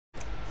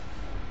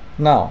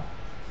Now,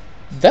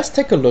 let's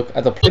take a look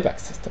at the playback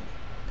system.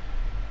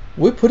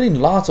 We put in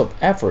lots of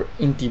effort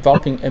in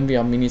developing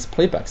NVRmini's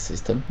playback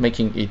system,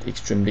 making it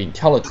extremely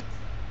intelligent.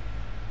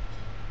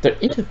 The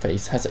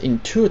interface has an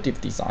intuitive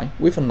design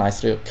with a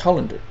nice little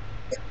calendar.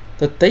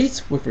 The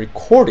dates with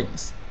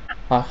recordings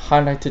are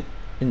highlighted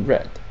in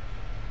red.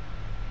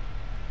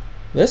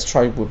 Let's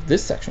try with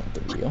this section of the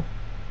video.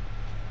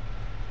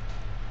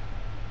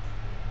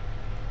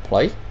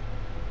 Play.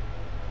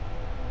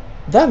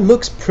 That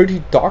looks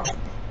pretty dark.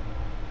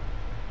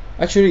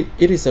 Actually,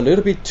 it is a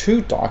little bit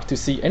too dark to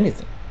see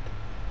anything.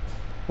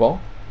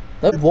 Well,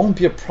 that won't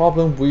be a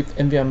problem with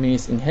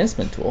NVRmini's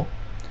enhancement tool.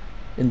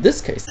 In this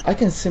case, I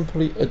can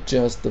simply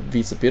adjust the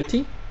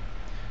visibility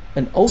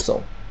and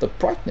also the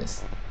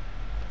brightness.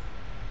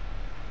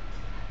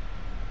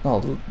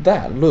 Now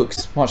that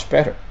looks much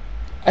better.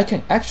 I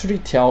can actually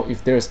tell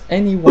if there's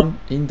anyone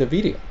in the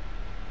video.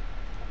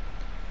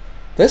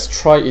 Let's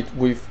try it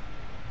with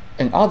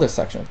another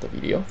section of the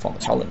video from the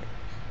calendar.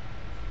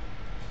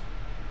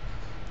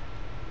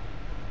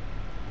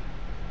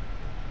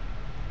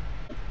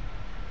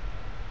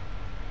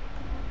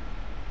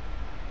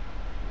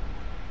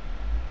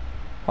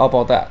 How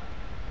about that?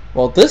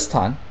 Well, this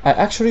time I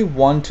actually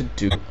want to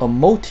do a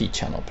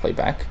multi-channel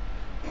playback.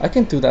 I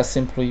can do that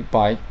simply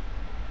by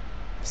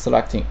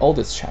selecting all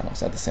these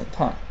channels at the same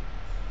time.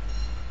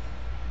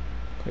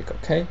 Click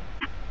OK.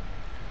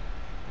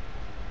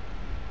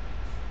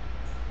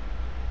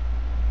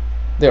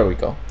 There we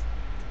go.